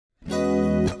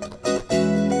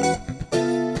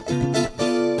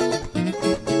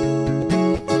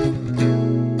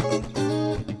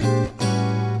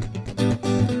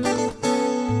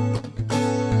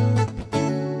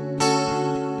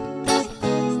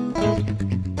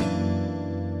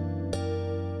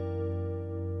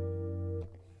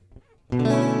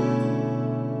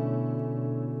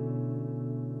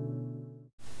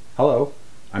Hello,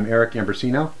 I'm Eric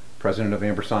Ambrosino, President of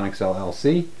Ambrosonics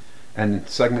LLC, and in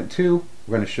segment 2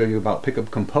 we're going to show you about Pickup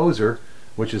Composer,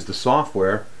 which is the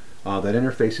software that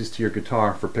interfaces to your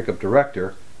guitar for Pickup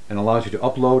Director and allows you to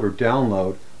upload or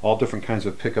download all different kinds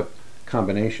of pickup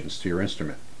combinations to your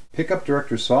instrument. Pickup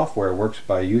Director software works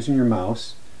by using your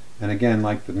mouse, and again,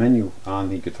 like the menu on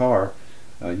the guitar,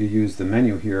 you use the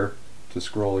menu here to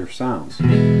scroll your sounds.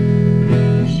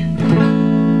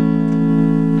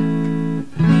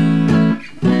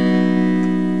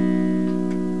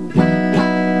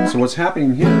 So what's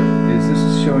happening here is this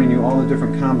is showing you all the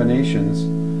different combinations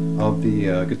of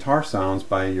the guitar sounds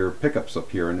by your pickups up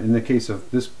here. And in the case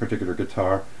of this particular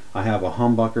guitar, I have a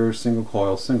humbucker, single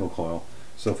coil, single coil.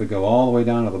 So if we go all the way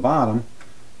down to the bottom,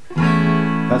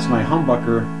 that's my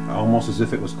humbucker, almost as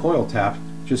if it was coil tapped,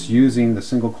 just using the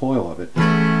single coil of it.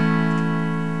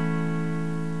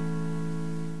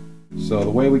 So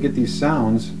the way we get these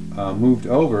sounds moved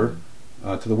over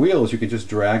to the wheel is you can just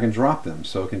drag and drop them.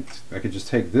 So I can just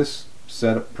take this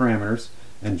set of parameters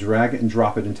and drag it and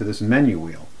drop it into this menu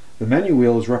wheel. The menu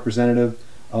wheel is representative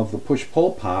of the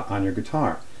push-pull pot on your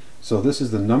guitar. So this is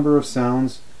the number of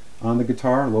sounds on the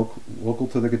guitar, local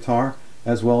to the guitar,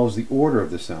 as well as the order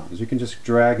of the sounds. You can just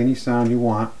drag any sound you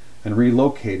want and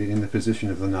relocate it in the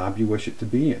position of the knob you wish it to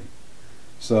be in.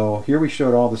 So here we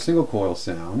showed all the single coil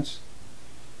sounds.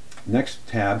 Next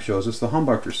tab shows us the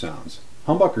humbucker sounds.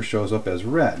 Humbucker shows up as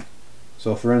red.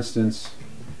 So for instance,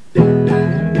 if we want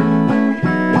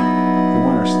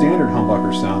our standard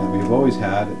humbucker sound that we've always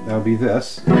had, that would be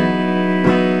this. It's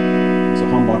a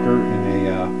humbucker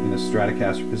in a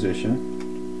Stratocaster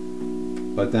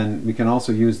position. But then we can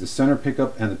also use the center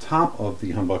pickup and the top of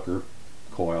the humbucker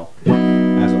coil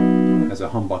as a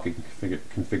humbucking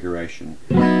configuration.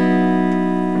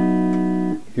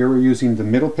 Here we're using the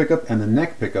middle pickup and the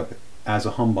neck pickup as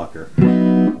a humbucker,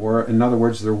 or in other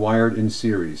words, they're wired in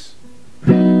series.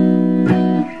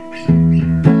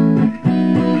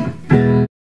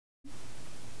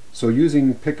 So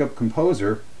using Pickup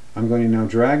Composer, I'm going to now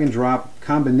drag and drop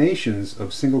combinations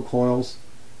of single coils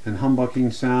and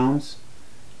humbucking sounds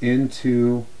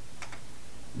into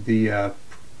the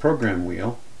program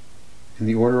wheel in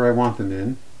the order I want them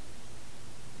in.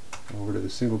 Over to the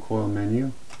single coil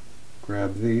menu,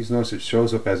 grab these. Notice it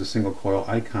shows up as a single coil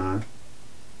icon.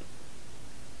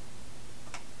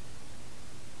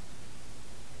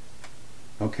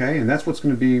 Okay, and that's what's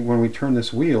going to be when we turn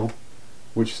this wheel,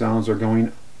 which sounds are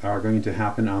going to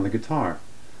happen on the guitar.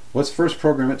 Let's first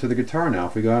program it to the guitar now.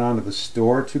 If we go on to the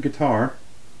Store to Guitar,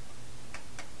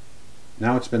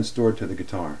 now it's been stored to the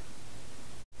guitar.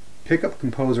 Pickup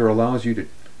Composer allows you to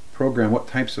program what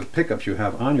types of pickups you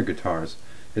have on your guitars.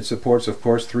 It supports, of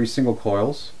course, 3 single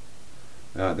coils.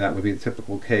 That would be the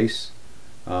typical case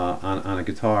on a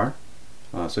guitar,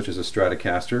 such as a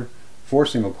Stratocaster. 4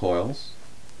 single coils,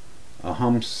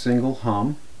 a single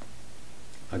hum,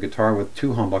 a guitar with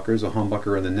 2 humbuckers, a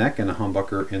humbucker in the neck and a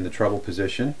humbucker in the treble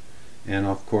position, and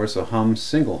of course a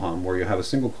single hum, where you have a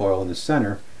single coil in the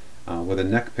center with a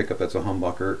neck pickup that's a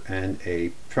humbucker and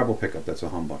a treble pickup that's a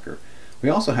humbucker. We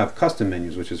also have custom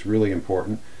menus, which is really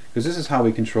important because this is how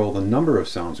we control the number of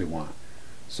sounds we want.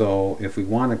 So if we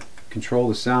want to control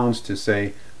the sounds to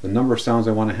say the number of sounds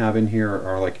I want to have in here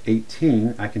are like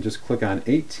 18, I can just click on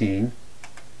 18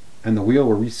 and the wheel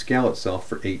will rescale itself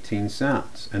for 18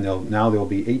 sounds, and now there will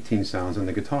be 18 sounds in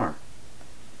the guitar.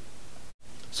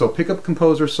 So Pickup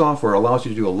Composer software allows you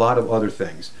to do a lot of other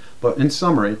things, but in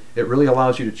summary, it really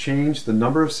allows you to change the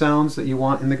number of sounds that you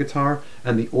want in the guitar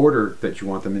and the order that you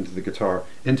want them into the guitar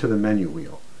into the menu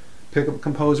wheel. Pickup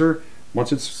Composer,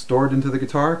 once it's stored into the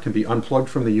guitar, can be unplugged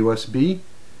from the USB,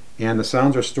 and the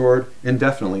sounds are stored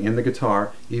indefinitely in the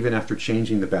guitar even after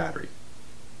changing the battery.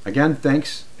 Again,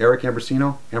 thanks, Eric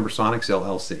Ambrosino, Ambrosonics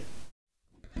LLC.